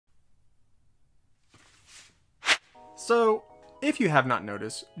So, if you have not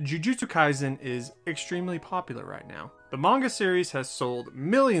noticed, Jujutsu Kaisen is extremely popular right now. The manga series has sold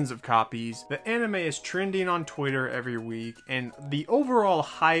millions of copies, the anime is trending on Twitter every week, and the overall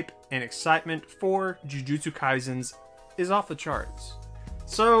hype and excitement for Jujutsu Kaisen is off the charts.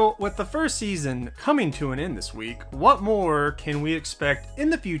 So, with the first season coming to an end this week, what more can we expect in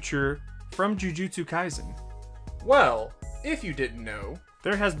the future from Jujutsu Kaisen? Well, if you didn't know,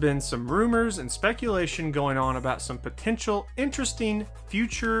 there has been some rumors and speculation going on about some potential interesting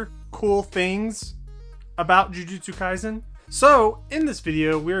future cool things about Jujutsu Kaisen. So, in this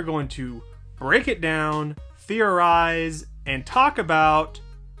video, we're going to break it down, theorize, and talk about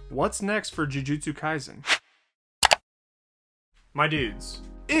what's next for Jujutsu Kaisen. My dudes,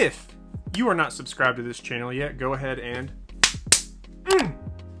 if you are not subscribed to this channel yet, go ahead and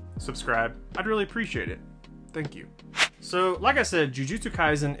subscribe. I'd really appreciate it. Thank you. So, like I said, Jujutsu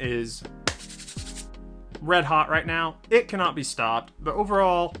Kaisen is red hot right now. It cannot be stopped. The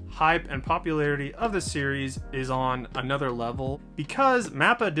overall hype and popularity of the series is on another level because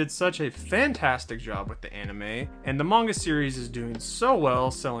MAPPA did such a fantastic job with the anime, and the manga series is doing so well,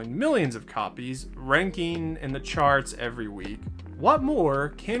 selling millions of copies, ranking in the charts every week. What more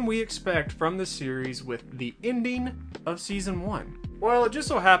can we expect from the series with the ending of Season 1? Well, it just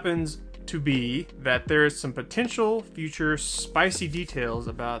so happens to be that there is some potential future spicy details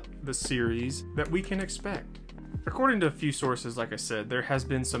about the series that we can expect. According to a few sources, like I said, there has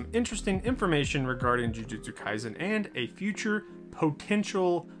been some interesting information regarding Jujutsu Kaisen and a future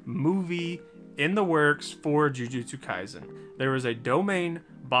potential movie in the works for Jujutsu Kaisen. There is a domain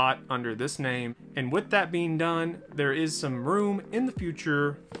bought under this name, and with that being done, there is some room in the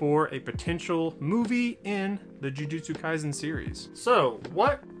future for a potential movie in the Jujutsu Kaisen series. So,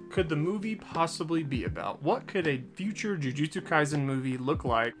 what could the movie possibly be about? What could a future Jujutsu Kaisen movie look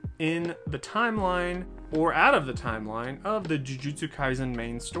like in the timeline or out of the timeline of the Jujutsu Kaisen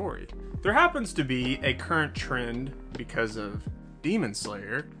main story? There happens to be a current trend because of Demon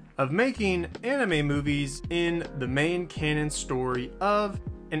Slayer of making anime movies in the main canon story of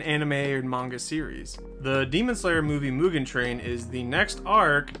an anime or manga series. The Demon Slayer movie Mugen Train is the next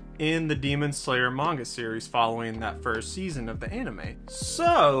arc in the Demon Slayer manga series following that first season of the anime.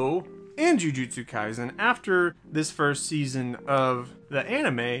 So, in Jujutsu Kaisen, after this first season of the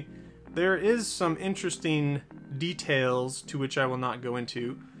anime, there is some interesting details to which I will not go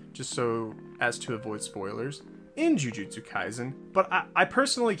into, just so as to avoid spoilers, in Jujutsu Kaisen, but I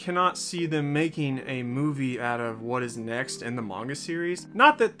personally cannot see them making a movie out of what is next in the manga series.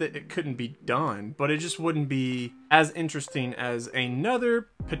 Not that it couldn't be done, but it just wouldn't be as interesting as another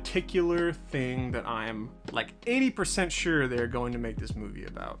particular thing that I'm like 80% sure they're going to make this movie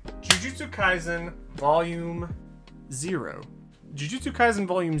about. Jujutsu Kaisen Volume 0. Jujutsu Kaisen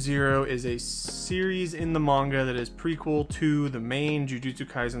Volume 0 is a series in the manga that is prequel to the main Jujutsu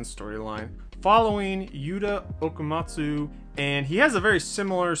Kaisen storyline, following Yuta Okamatsu, and he has a very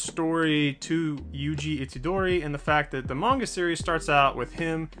similar story to Yuji Itadori in the fact that the manga series starts out with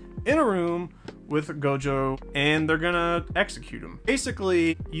him in a room with Gojo, and they're gonna execute him.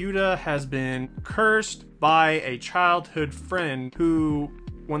 Basically, Yuta has been cursed by a childhood friend who,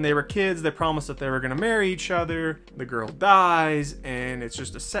 when they were kids, they promised that they were gonna marry each other. The girl dies, and it's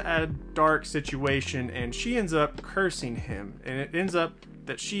just a sad, dark situation, and she ends up cursing him, and it ends up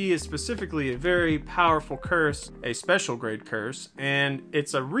that she is specifically a very powerful curse, a special grade curse, and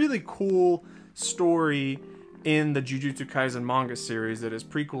it's a really cool story in the Jujutsu Kaisen manga series that is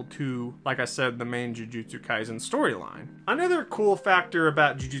prequel to, like I said, the main Jujutsu Kaisen storyline. Another cool factor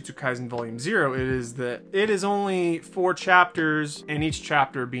about Jujutsu Kaisen Volume 0 is that it is only 4 chapters, and each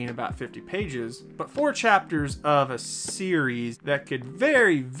chapter being about 50 pages, but 4 chapters of a series that could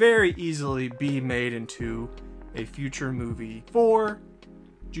very, very easily be made into a future movie for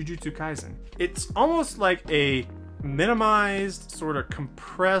Jujutsu Kaisen. It's almost like a minimized, sort of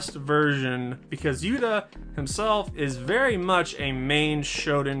compressed version because Yuta himself is very much a main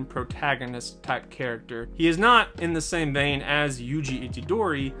shonen protagonist type character. He is not in the same vein as Yuji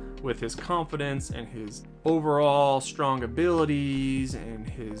Itadori with his confidence and his overall strong abilities and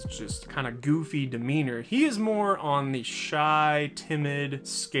his just kind of goofy demeanor. He is more on the shy, timid,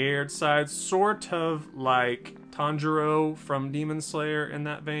 scared side, sort of like Tanjiro from Demon Slayer in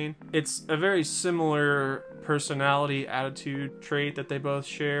that vein. It's a very similar personality attitude trait that they both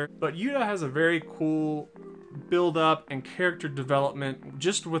share, but Yuta has a very cool build up and character development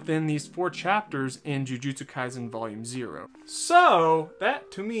just within these 4 chapters in Jujutsu Kaisen Volume 0. So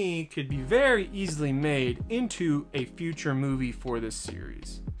that to me could be very easily made into a future movie for this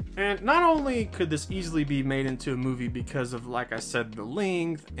series. And not only could this easily be made into a movie because of, like I said, the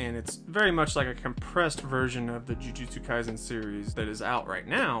length, and it's very much like a compressed version of the Jujutsu Kaisen series that is out right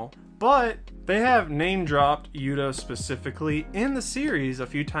now, but they have name dropped Yuta specifically in the series a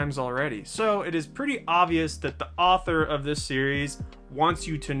few times already. So it is pretty obvious that the author of this series wants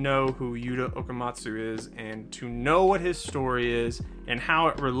you to know who Yuta Okamatsu is and to know what his story is and how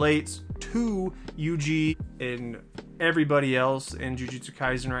it relates to Yuji and everybody else in Jujutsu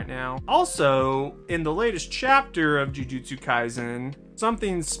Kaisen right now. Also, in the latest chapter of Jujutsu Kaisen,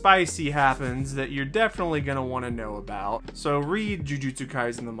 something spicy happens that you're definitely gonna want to know about. So read Jujutsu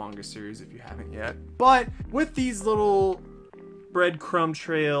Kaisen, the manga series, if you haven't yet. But with these little breadcrumb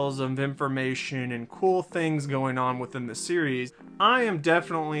trails of information and cool things going on within the series, I am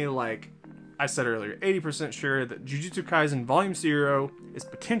definitely, like I said earlier, 80% sure that Jujutsu Kaisen Volume 0 is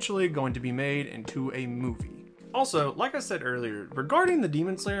potentially going to be made into a movie. Also, like I said earlier, regarding the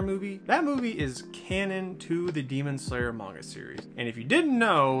Demon Slayer movie, that movie is canon to the Demon Slayer manga series. And if you didn't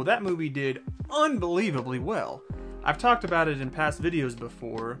know, that movie did unbelievably well. I've talked about it in past videos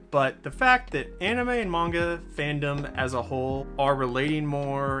before, but the fact that anime and manga fandom as a whole are relating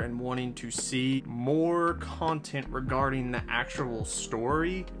more and wanting to see more content regarding the actual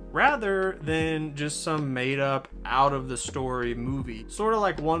story rather than just some made up out of the story movie, sort of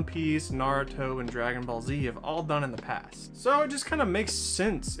like One Piece, Naruto, and Dragon Ball Z have all done in the past. So it just kind of makes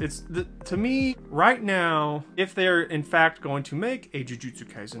sense. To me right now, if they're in fact going to make a Jujutsu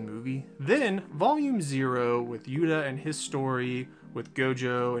Kaisen movie, then Volume 0 with Yuta and his story with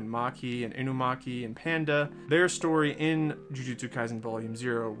Gojo and Maki and Inumaki and Panda, their story in Jujutsu Kaisen Volume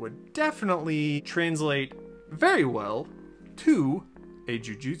 0 would definitely translate very well to a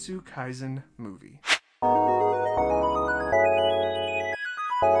Jujutsu Kaisen movie.